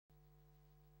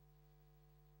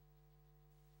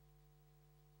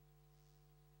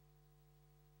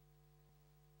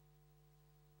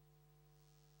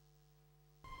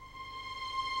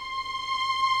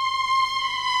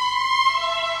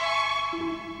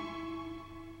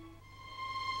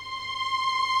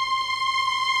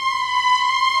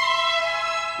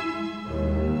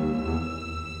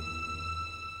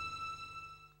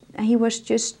he was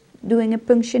just doing a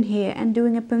punction here and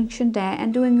doing a punction there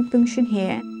and doing a punction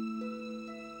here.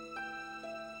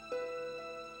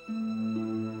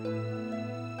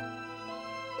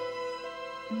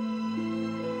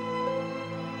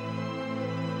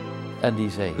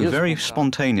 Who very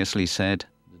spontaneously said,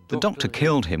 the doctor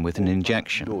killed him with an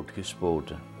injection.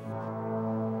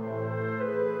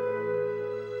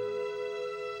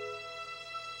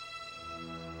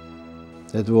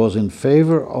 It was in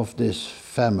favor of this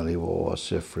family who was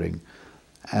suffering,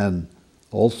 and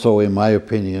also, in my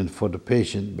opinion, for the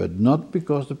patient, but not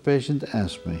because the patient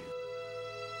asked me.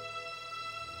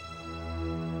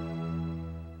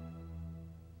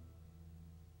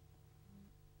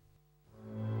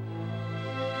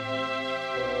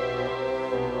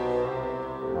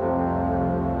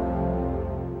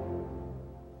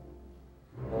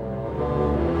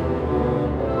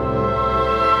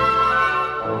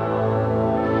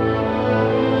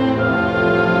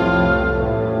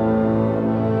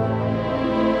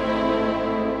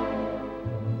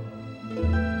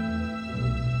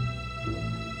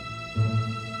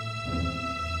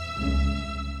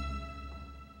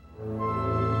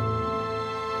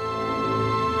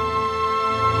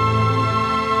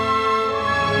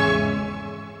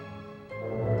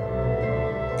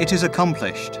 It is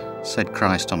accomplished, said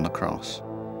Christ on the cross.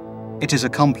 It is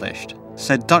accomplished,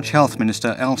 said Dutch Health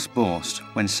Minister Els Borst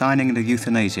when signing the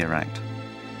Euthanasia Act.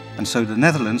 And so the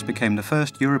Netherlands became the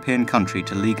first European country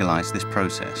to legalize this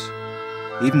process,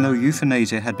 even though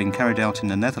euthanasia had been carried out in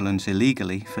the Netherlands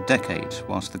illegally for decades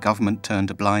whilst the government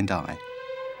turned a blind eye.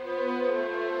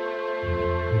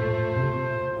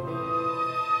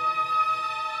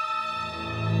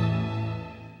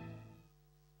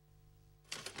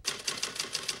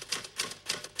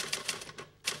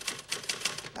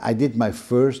 I did my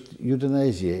first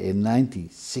euthanasia in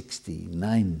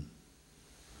 1969.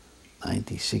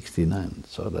 1969,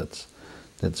 so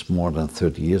that's more than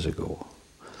 30 years ago.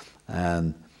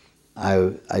 And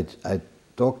I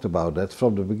talked about that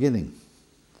from the beginning.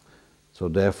 So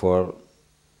therefore,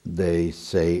 they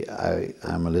say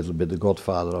I'm a little bit the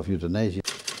godfather of euthanasia.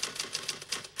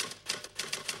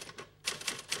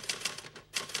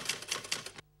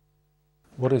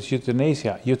 What is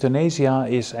euthanasia? Euthanasia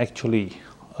is actually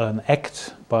an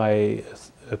act by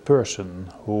a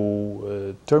person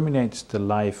who terminates the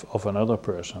life of another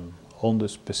person on the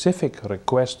specific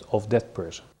request of that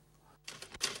person.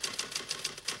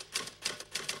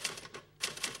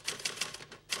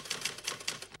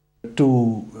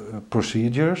 Two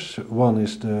procedures. One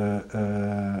is the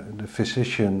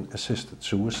physician-assisted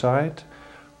suicide.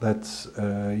 That's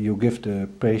you give the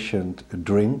patient a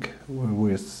drink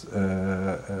with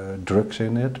drugs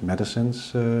in it,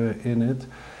 medicines in it,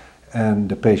 and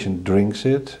the patient drinks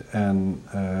it and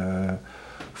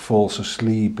falls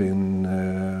asleep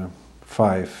in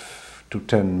 5 to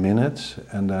 10 minutes,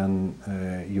 and then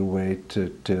you wait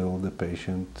till the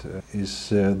patient is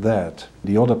dead.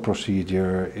 The other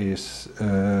procedure is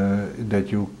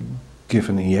that you give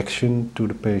an injection to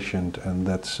the patient, and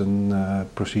that's a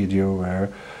procedure where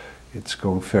it's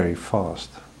going very fast.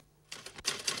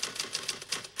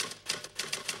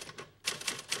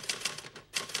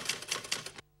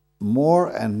 More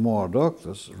and more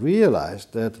doctors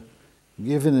realized that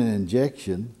given an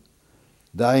injection,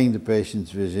 dying the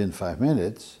patient within 5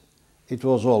 minutes, it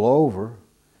was all over.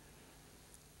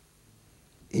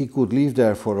 He could leave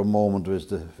there for a moment with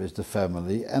the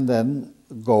family and then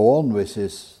go on with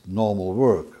his normal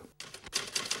work.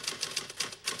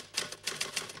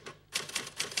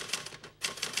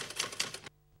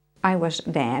 I was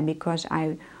there because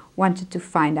I wanted to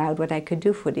find out what I could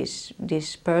do for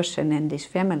this person and this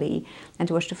family, and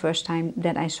it was the first time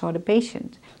that I saw the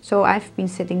patient. So I've been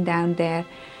sitting down there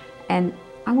and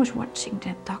I was watching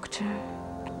that doctor,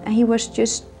 and he was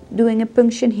just doing a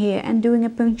punction here and doing a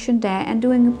punction there and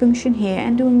doing a punction here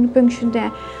and doing a punction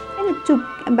there, and it took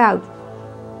about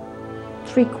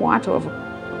 3/4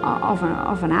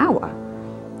 of an hour.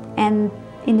 And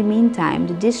in the meantime,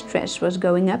 the distress was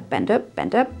going up and up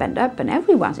and up and up, and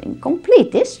everyone's in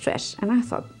complete distress. And I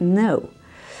thought, no.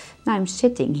 Now I'm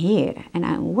sitting here and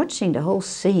I'm watching the whole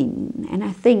scene, and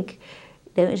I think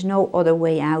there is no other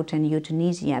way out than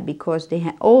euthanasia, because they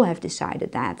all have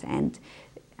decided that, and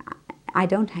I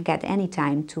don't get any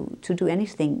time to do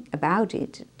anything about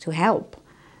it, to help.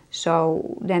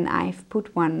 So then I've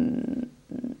put one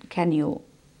cannula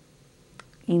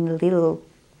in a little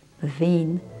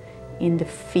vein in the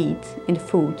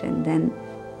foot, and then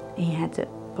he had the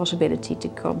possibility to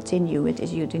continue with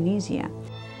his euthanasia.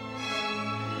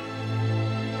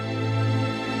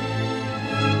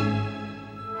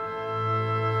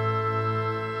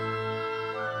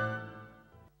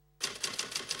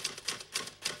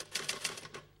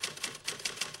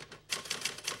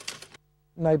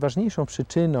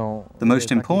 The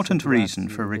most important reason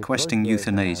for requesting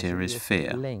euthanasia is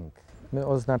fear.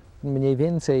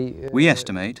 We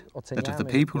estimate that of the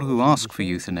people who ask for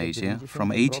euthanasia,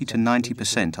 from 80 to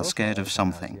 90% are scared of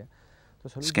something.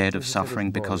 Scared of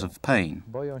suffering because of pain,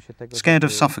 scared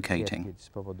of suffocating,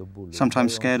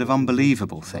 sometimes scared of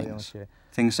unbelievable things,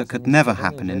 things that could never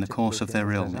happen in the course of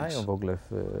their illness.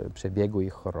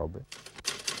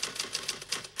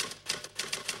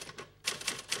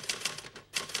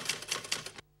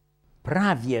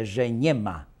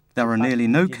 There are nearly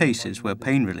no cases where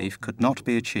pain relief could not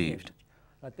be achieved.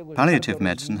 Palliative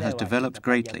medicine has developed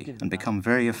greatly and become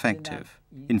very effective.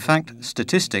 In fact,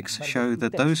 statistics show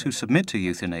that those who submit to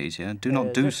euthanasia do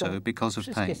not do so because of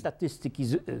pain. Statystyki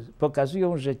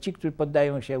pokazują, że ci, którzy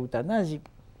poddają się eutanazji,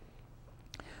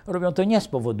 robią to nie z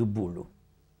powodu bólu.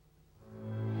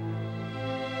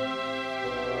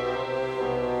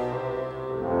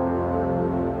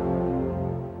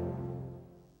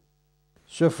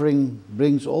 Suffering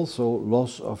brings also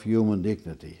loss of human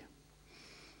dignity.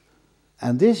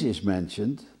 And this is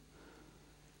mentioned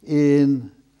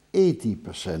in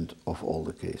 80% of all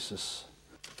the cases.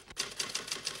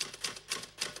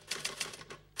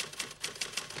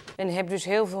 En heb dus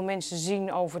heel veel mensen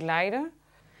zien overlijden.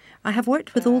 I have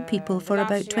worked with old people for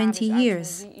about 20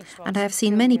 years, and I have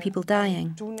seen many people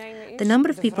dying. The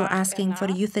number of people asking for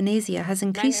euthanasia has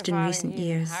increased in recent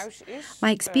years.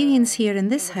 My experience here in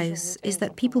this house is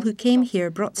that people who came here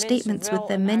brought statements with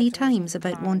them many times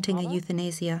about wanting a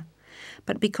euthanasia.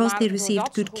 But because they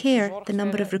received good care, the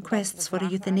number of requests for a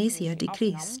euthanasia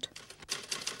decreased.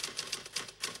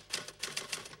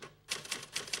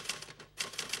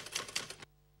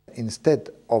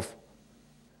 Instead of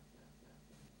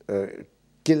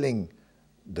killing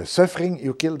the suffering,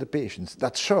 you kill the patients.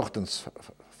 That shortens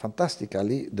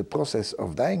fantastically the process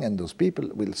of dying, and those people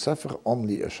will suffer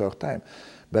only a short time.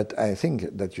 But I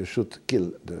think that you should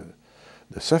kill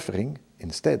the suffering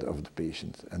instead of the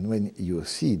patient. And when you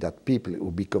see that people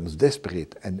who becomes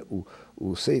desperate and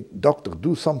who say, doctor,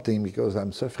 do something because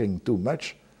I'm suffering too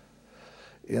much,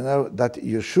 you know, that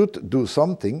you should do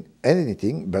something,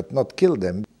 anything, but not kill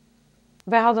them.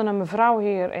 Wij hadden een mevrouw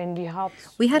hier en die had...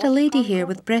 We had a lady here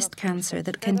with breast cancer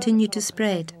that continued to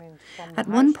spread. At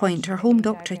one point, her home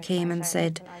doctor came and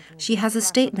said, she has a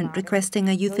statement requesting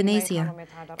a euthanasia.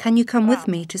 Can you come with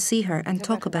me to see her and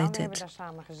talk about it?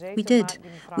 We did.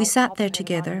 We sat there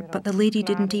together, but the lady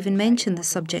didn't even mention the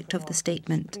subject of the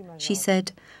statement. She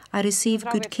said, I receive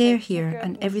good care here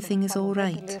and everything is all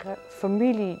right.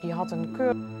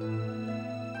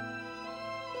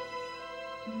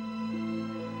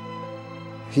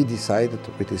 He decided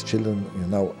with his children, you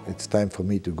know, it's time for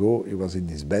me to go. He was in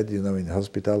his bed, you know, in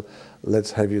hospital.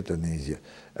 Let's have euthanasia.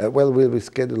 Well, will we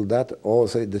schedule that? Or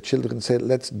say the children said,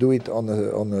 let's do it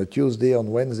on a Tuesday,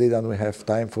 on Wednesday, then we have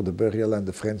time for the burial and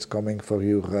the friends coming for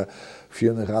your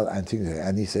funeral and things like that.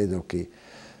 And he said, okay.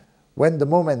 When the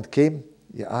moment came,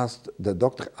 the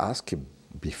doctor asked him,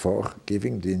 before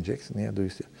giving the injection, yeah, do you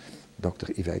say, doctor,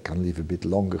 if I can live a bit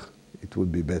longer, it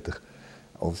would be better.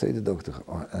 Or say the doctor,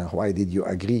 why did you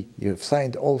agree? You have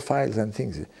signed all files and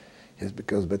things. Yes,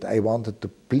 but I wanted to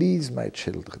please my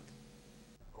children.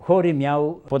 Chory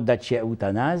miał poddać się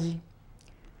eutanazji.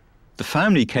 The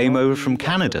family came over from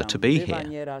Canada to be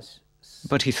here,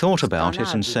 but he thought about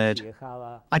it and said,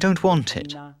 I don't want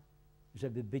it.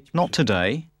 Not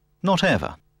today, not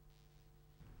ever.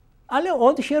 Ale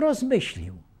on się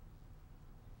rozmyślił.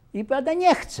 I pada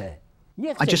nie chce.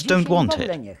 I just don't want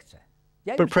it.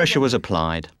 But pressure was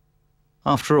applied.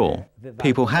 After all,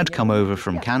 people had come over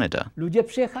from Canada, Ludzie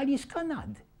przyjechali z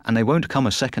Kanady. and they won't come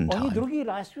a second Oni time. drugi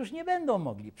raz już nie będą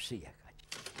mogli przyjechać.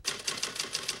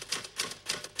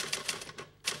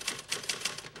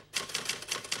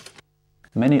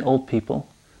 Many old people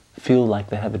feel like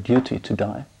they have a duty to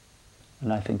die,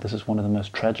 and I think this is one of the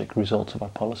most tragic results of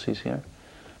our policies here.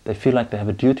 They feel like they have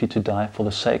a duty to die for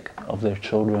the sake of their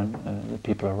children, the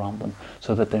people around them,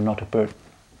 so that they're not a burden.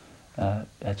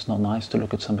 It's not nice to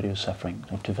look at somebody who's suffering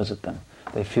or to visit them.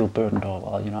 They feel burdened, oh,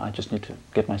 well, you know, I just need to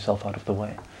get myself out of the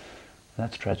way.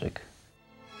 That's tragic.